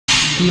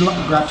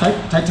grab tight.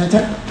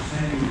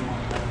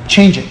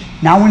 Change it.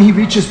 Now when he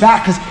reaches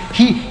back, because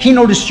he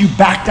noticed you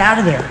backed out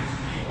of there,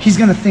 he's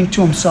gonna think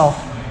to himself,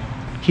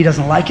 he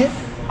doesn't like it,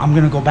 I'm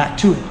gonna go back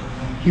to it.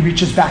 He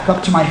reaches back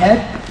up to my head.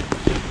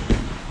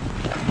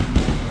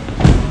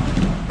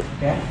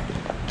 Okay,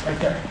 right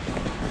there.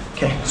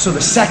 Okay, so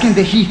the second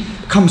that he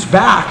comes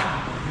back,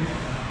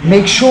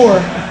 make sure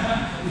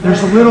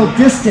there's a little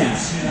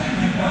distance.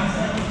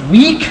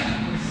 Weak,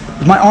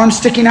 with my arm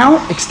sticking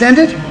out,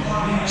 extended,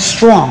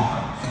 strong.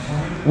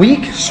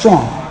 Weak,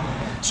 strong.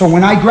 So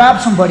when I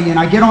grab somebody and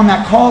I get on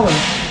that collar,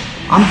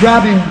 I'm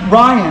grabbing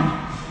Ryan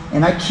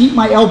and I keep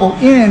my elbow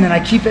in and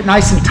I keep it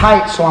nice and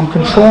tight, so I'm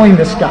controlling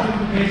this guy.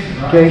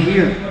 Okay,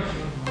 here.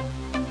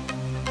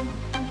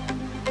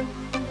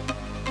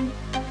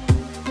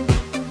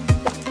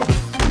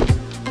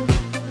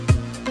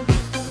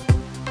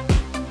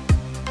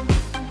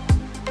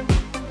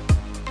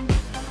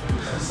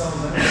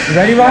 You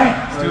ready, Ryan?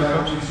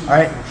 All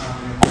right.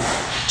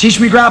 Teach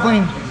Me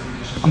Grappling.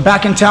 I'm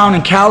back in town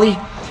in Cali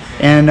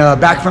and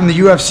back from the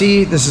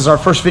UFC. This is our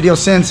first video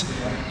since.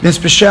 Vince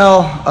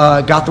Pichel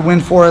got the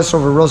win for us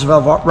over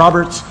Roosevelt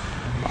Roberts.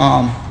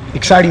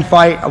 Exciting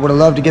fight. I would have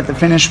loved to get the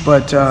finish,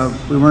 but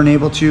we weren't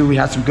able to. We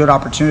had some good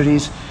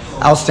opportunities.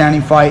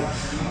 Outstanding fight.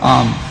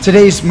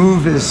 Today's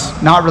move is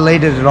not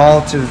related at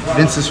all to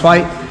Vince's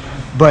fight,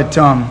 but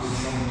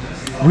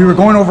we were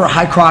going over a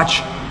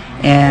High-Crotch,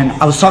 and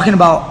I was talking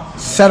about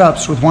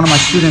setups with one of my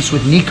students,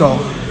 with Nico,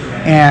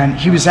 and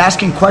he was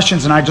asking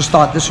questions, and I just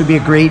thought this would be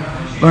a great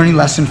learning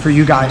lesson for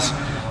you guys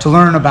to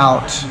learn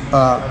about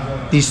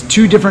these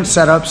two different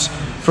setups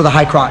for the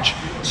High-Crotch.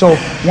 So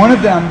one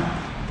of them,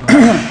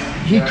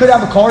 he could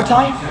have a collar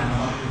tie,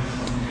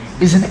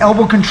 is an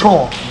elbow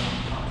control.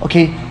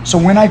 Okay, so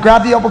when I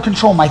grab the elbow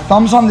control, my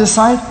thumb's on this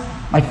side,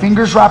 my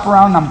fingers wrap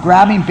around, and I'm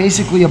grabbing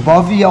basically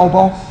above the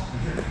elbow,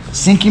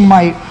 sinking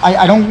my,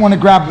 I don't want to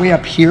grab way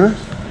up here.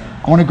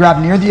 I want to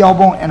grab near the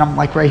elbow, and I'm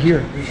like right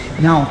here.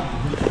 Now,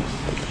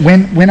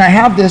 when I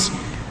have this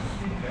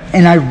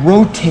and I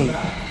rotate,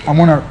 I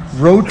want to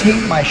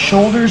rotate my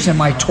shoulders and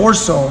my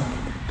torso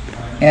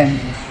and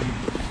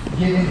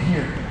get in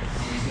here.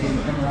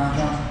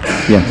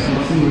 Yes.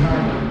 See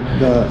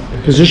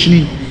the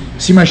positioning,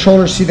 see my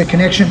shoulders, see the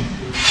connection.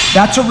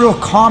 That's a real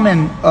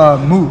common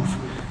move,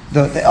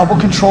 the elbow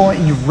control,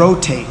 and you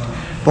rotate.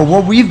 But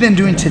what we've been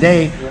doing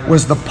today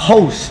was the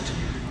post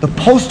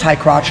high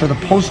crotch, or the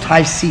post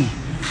high C,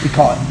 we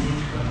call it.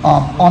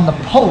 On the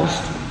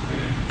post,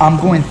 I'm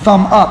going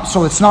thumb up,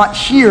 so it's not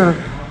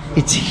here,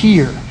 it's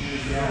here.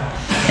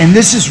 And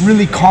this is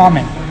really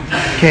common,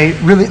 okay?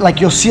 Really,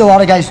 like, you'll see a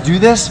lot of guys do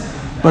this,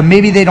 but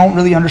maybe they don't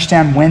really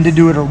understand when to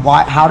do it or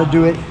why, how to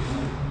do it.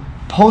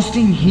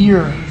 Posting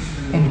here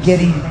and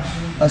getting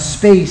a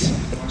space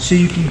so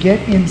you can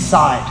get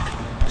inside,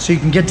 so you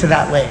can get to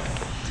that leg.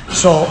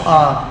 So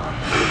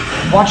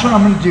watch what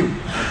I'm gonna do.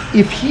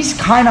 If he's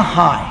kind of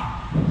high,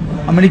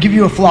 I'm gonna give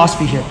you a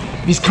philosophy here.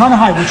 If he's kind of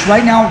high, which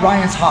right now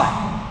Ryan's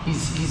high.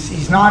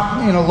 He's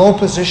not in a low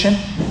position.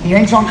 He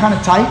hangs on kind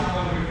of tight.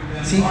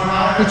 See,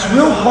 it's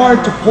real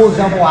hard to pull his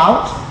elbow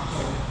out.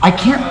 I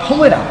can't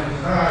pull it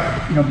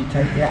out. You know, be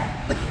tight, yeah.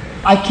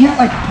 I can't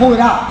like pull it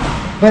out,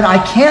 but I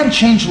can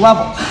change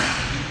levels,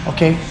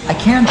 okay? I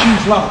can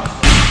change levels.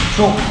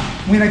 So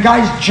when a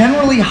guy's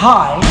generally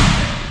high,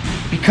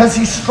 because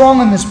he's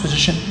strong in this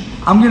position,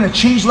 I'm gonna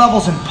change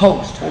levels and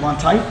post. Hold on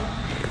tight.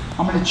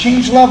 I'm gonna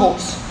change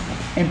levels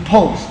and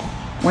post.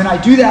 When I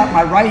do that,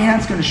 my right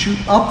hand's gonna shoot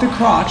up the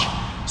crotch.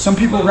 Some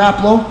people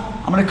wrap low.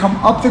 I'm gonna come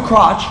up the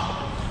crotch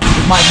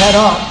with my head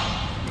up.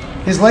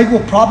 His leg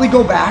will probably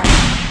go back.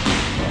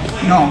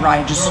 No,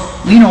 Ryan, just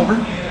lean over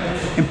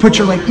and put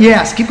your leg,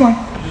 yes, keep going.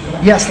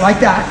 Yes, like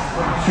that.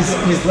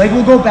 His leg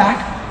will go back,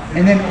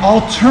 and then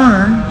I'll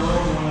turn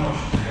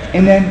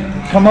and then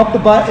come up the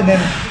butt, and then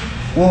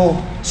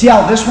we'll see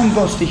how this one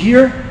goes to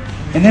here,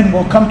 and then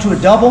we'll come to a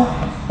double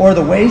or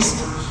the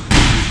waist,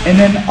 and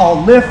then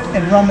I'll lift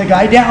and run the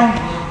guy down,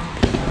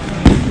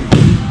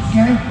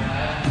 okay,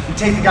 and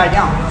take the guy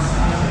down.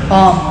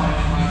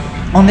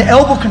 On the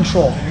elbow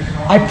control,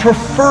 I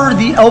prefer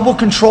the elbow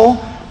control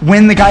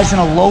when the guy's in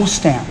a low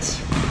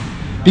stance,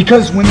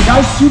 because when the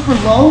guy's super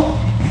low,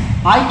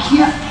 I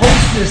can't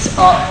post this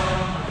up.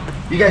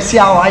 You guys see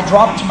how I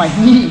drop to my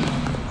knee?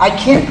 I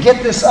can't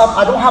get this up.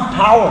 I don't have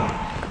power.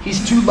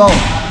 He's too low.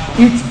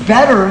 It's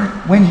better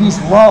when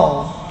he's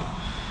low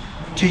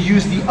to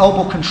use the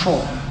elbow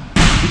control,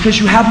 because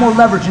you have more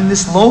leverage in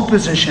this low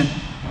position.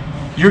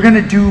 You're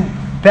gonna do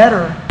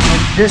better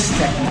with this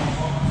technique.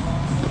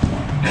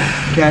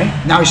 Okay,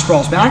 now he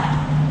sprawls back.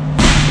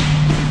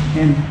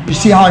 And you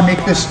see how I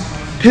make this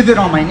pivot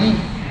on my knee?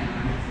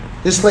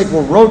 This leg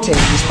will rotate.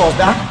 He sprawls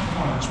back,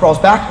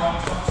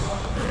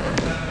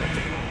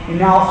 and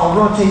now I'll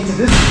rotate to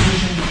this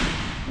position,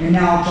 and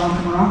now I'll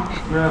come around,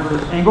 wherever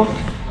this angle.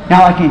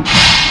 Now I can,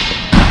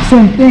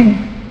 same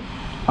thing.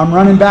 I'm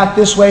running back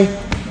this way,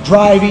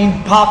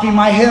 driving, popping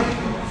my hip,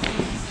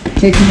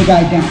 taking the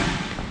guy down.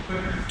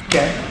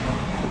 Okay,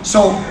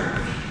 so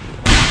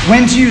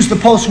when to use the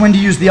post, when to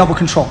use the elbow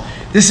control.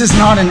 This is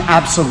not an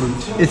absolute.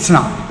 It's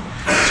not.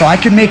 So I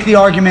could make the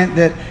argument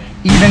that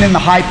even in the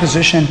high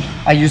position,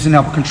 I use an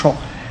elbow control.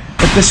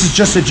 But this is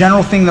just a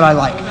general thing that I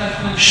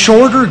like.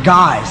 Shorter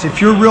guys, if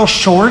you're real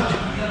short,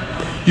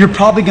 you're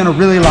probably gonna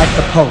really like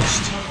the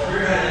post.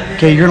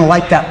 Okay, you're gonna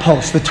like that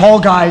post. The tall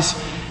guys,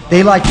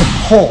 they like to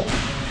pull.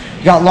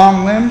 You got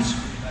long limbs,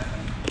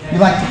 you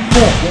like to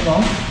pull, you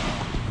know?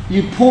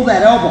 You pull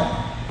that elbow.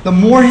 The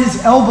more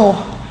his elbow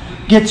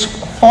gets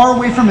far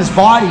away from his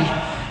body,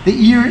 the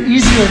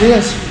easier it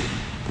is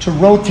to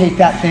rotate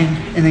that thing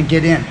and then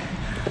get in.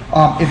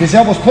 If his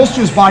elbow's close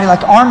to his body,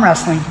 like arm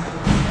wrestling,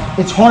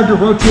 it's hard to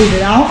rotate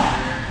it out,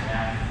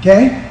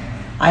 okay?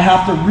 I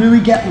have to really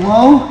get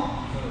low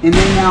and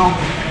then now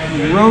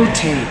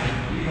rotate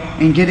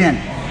and get in.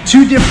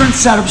 Two different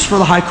setups for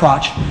the high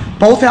crotch,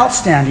 both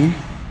outstanding.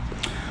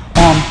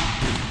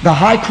 The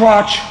high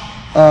crotch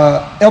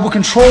elbow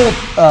control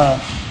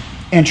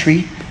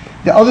entry.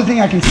 The other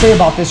thing I can say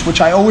about this,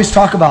 which I always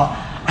talk about,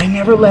 I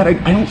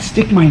don't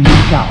stick my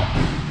neck out.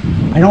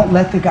 I don't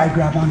let the guy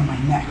grab onto my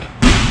neck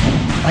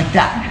like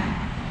that.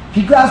 If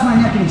he grabs my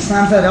neck and he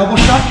slams that elbow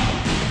shut,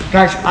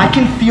 guys, I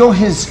can feel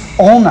his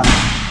ulna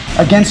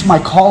against my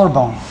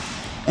collarbone,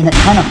 and it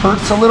kind of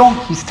hurts a little.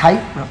 He's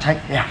tight, real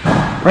tight, yeah,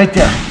 right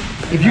there.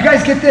 If you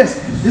guys get this,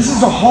 this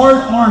is a hard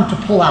arm to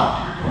pull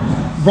out.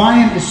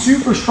 Ryan is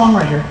super strong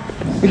right here.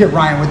 Look at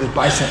Ryan with his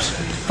biceps.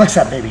 Flex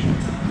that, baby.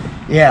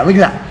 Yeah, look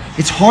at that.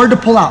 It's hard to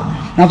pull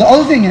out. Now the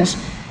other thing is,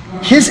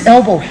 his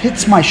elbow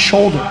hits my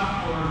shoulder.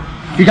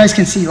 If you guys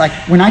can see, like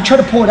when I try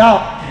to pull it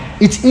out,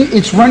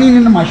 it's running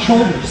into my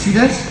shoulder. See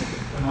this?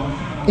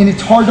 And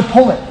it's hard to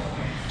pull it.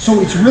 So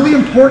it's really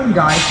important,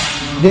 guys,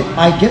 that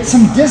I get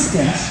some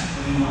distance.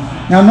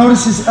 Now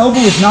notice his elbow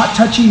is not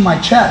touching my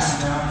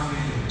chest.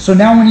 So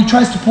now when he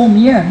tries to pull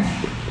me in,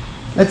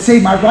 let's say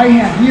my right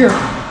hand here,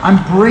 I'm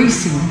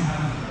bracing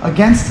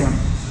against him.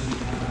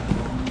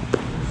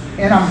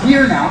 And I'm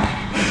here now,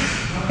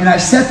 and I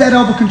set that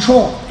elbow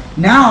control.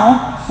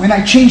 Now, when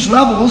I change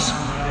levels,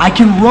 I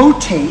can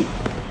rotate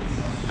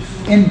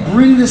and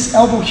bring this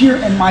elbow here,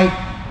 and my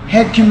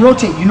head can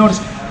rotate. You notice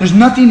there's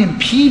nothing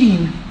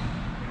impeding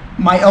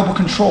my elbow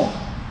control.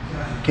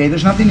 Okay,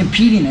 there's nothing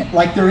impeding it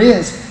like there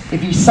is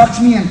if he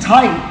sucks me in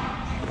tight,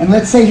 and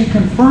let's say he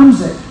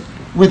confirms it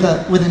with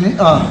an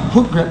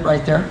hook grip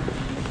right there.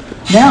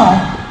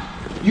 Now,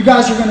 you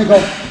guys are gonna go,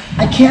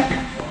 I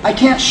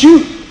can't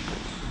shoot.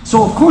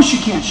 So of course you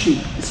can't shoot.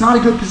 It's not a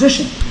good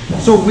position.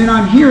 So when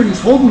I'm here and he's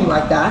holding me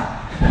like that,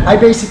 I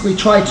basically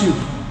try to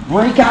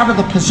break out of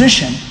the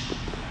position.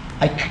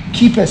 I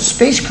keep a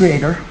space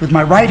creator with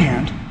my right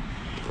hand,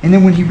 and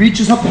then when he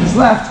reaches up with his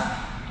left,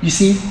 you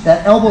see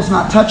that elbow's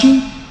not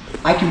touching.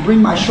 I can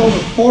bring my shoulder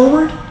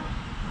forward,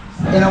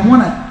 and I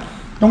wanna,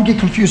 don't get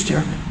confused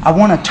here, I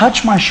wanna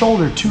touch my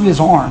shoulder to his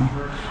arm.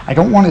 I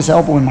don't want his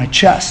elbow in my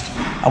chest.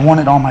 I want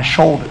it on my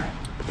shoulder.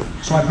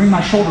 So I bring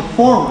my shoulder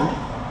forward.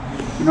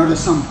 You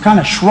notice I'm kind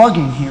of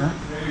shrugging here.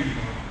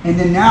 And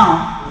then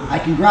now I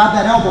can grab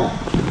that elbow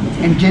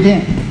and get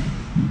in.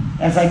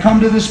 As I come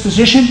to this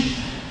position,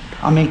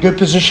 I'm in good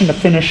position to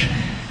finish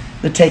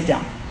the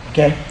takedown,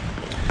 okay?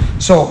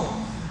 So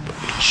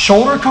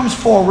shoulder comes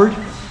forward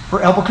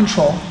for elbow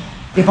control.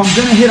 If I'm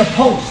gonna hit a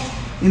post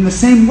in the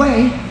same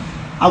way,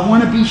 I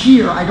wanna be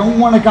here. I don't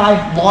want a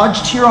guy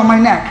lodged here on my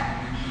neck.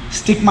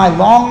 Stick my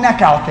long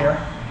neck out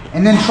there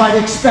and then try to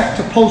expect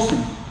to post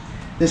him.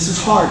 This is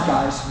hard,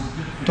 guys.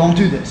 Don't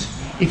do this.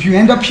 If you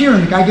end up here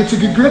and the guy gets a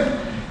good grip,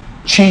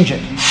 change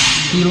it.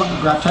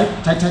 Grab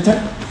tight, tight, tight,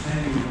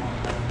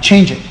 tight.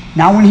 Change it.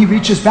 Now when he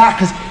reaches back,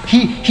 because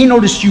he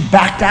noticed you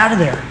backed out of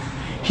there,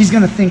 he's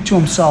gonna think to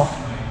himself,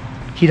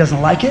 he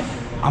doesn't like it,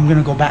 I'm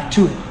gonna go back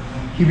to it.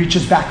 He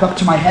reaches back up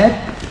to my head.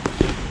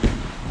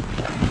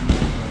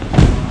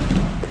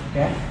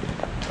 Okay,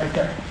 right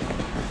there.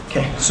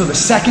 Okay, so the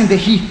second that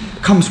he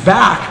comes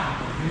back,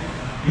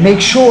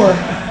 make sure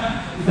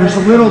there's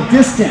a little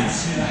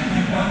distance.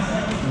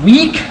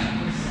 Weak,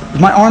 with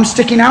my arm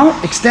sticking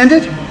out,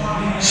 extended,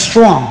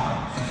 strong.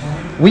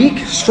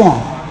 Weak,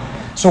 strong.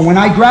 So when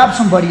I grab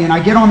somebody and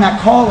I get on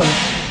that collar,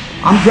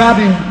 I'm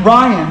grabbing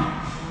Ryan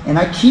and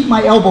I keep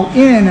my elbow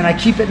in and I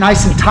keep it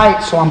nice and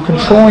tight so I'm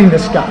controlling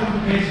this guy.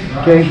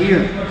 Okay,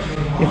 here.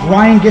 If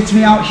Ryan gets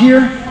me out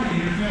here,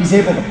 he's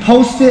able to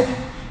post it,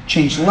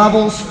 change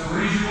levels,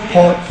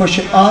 pull it, push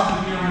it up,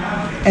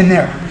 and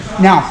there.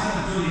 Now,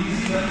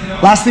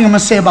 last thing I'm gonna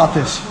say about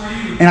this,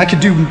 and I could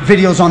do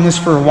videos on this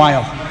for a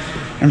while.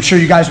 I'm sure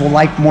you guys will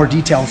like more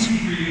details.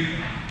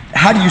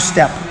 How do you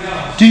step?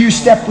 Do you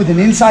step with an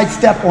inside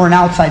step or an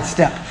outside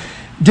step?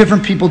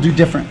 Different people do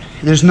different.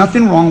 There's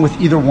nothing wrong with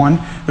either one.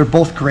 They're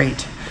both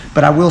great.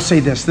 But I will say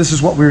this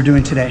is what we're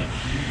doing today.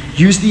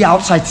 Use the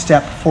outside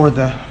step for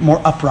the more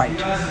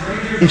upright.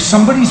 If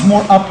somebody's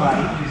more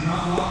upright,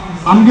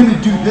 I'm gonna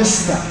do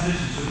this step.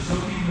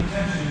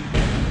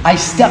 I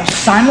step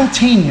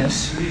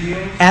simultaneous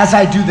as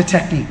I do the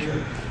technique.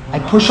 I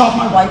push off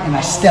my right and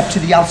I step to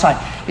the outside.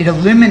 It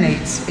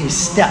eliminates a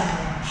step.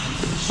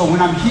 So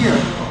when I'm here,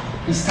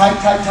 he's tight,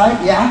 tight,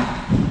 tight, yeah?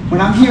 When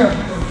I'm here,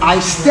 I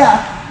step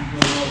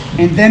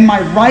and then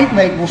my right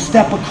leg will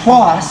step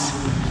across,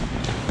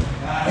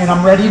 and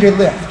I'm ready to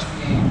lift,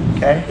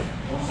 okay?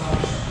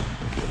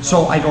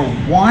 So I go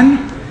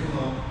 1,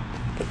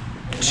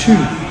 2,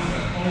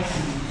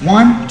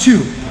 1,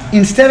 2.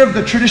 Instead of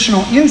the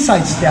traditional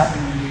inside step,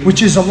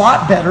 which is a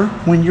lot better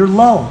when you're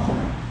low.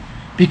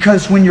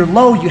 Because when you're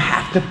low, you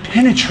have to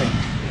penetrate.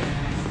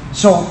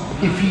 So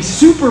if he's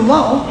super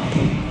low,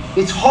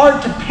 it's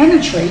hard to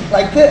penetrate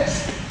like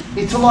this.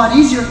 It's a lot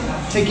easier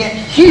to get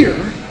here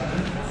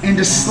and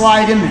to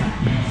slide in there.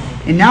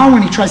 And now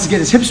when he tries to get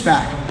his hips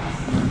back,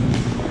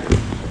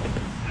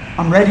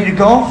 I'm ready to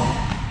go.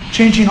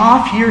 Changing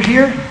off, here,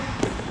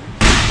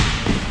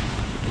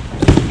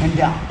 and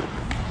down.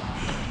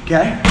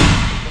 Okay?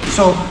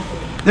 So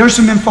there's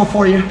some info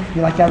for you.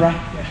 You like that, right?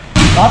 Yeah.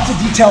 Lots of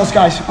details,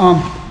 guys.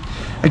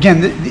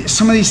 Again,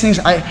 some of these things,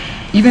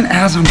 even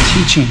as I'm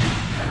teaching,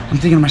 I'm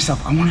thinking to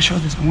myself, I want to show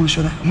this, I want to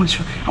show that,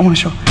 I want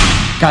to show.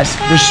 Guys,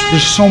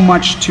 there's so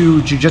much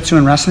to jiu-jitsu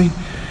and wrestling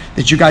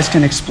that you guys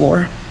can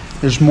explore.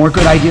 There's more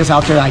good ideas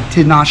out there that I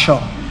did not show.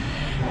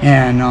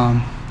 And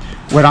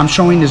what I'm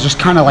showing is just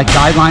kind of like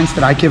guidelines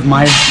that I give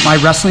my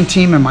wrestling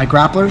team and my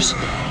grapplers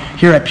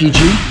here at PG.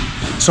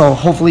 So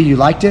hopefully you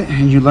liked it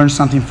and you learned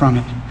something from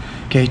it.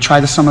 Okay,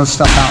 try some of the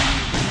stuff out.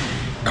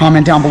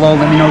 Comment down below,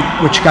 let me know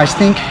what you guys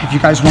think. If you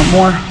guys want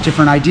more,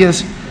 different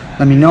ideas,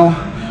 let me know.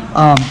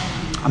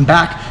 I'm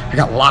back. I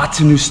got lots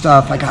of new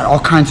stuff. I got all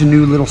kinds of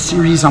new little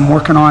series I'm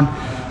working on.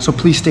 So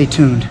please stay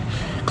tuned.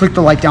 Click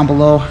the like down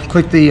below.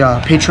 Click the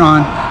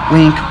Patreon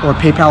link or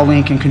PayPal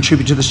link and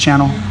contribute to this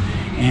channel.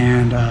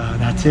 And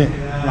that's it.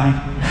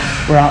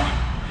 Ryan, we're out.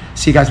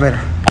 See you guys later.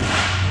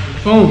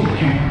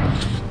 Boom.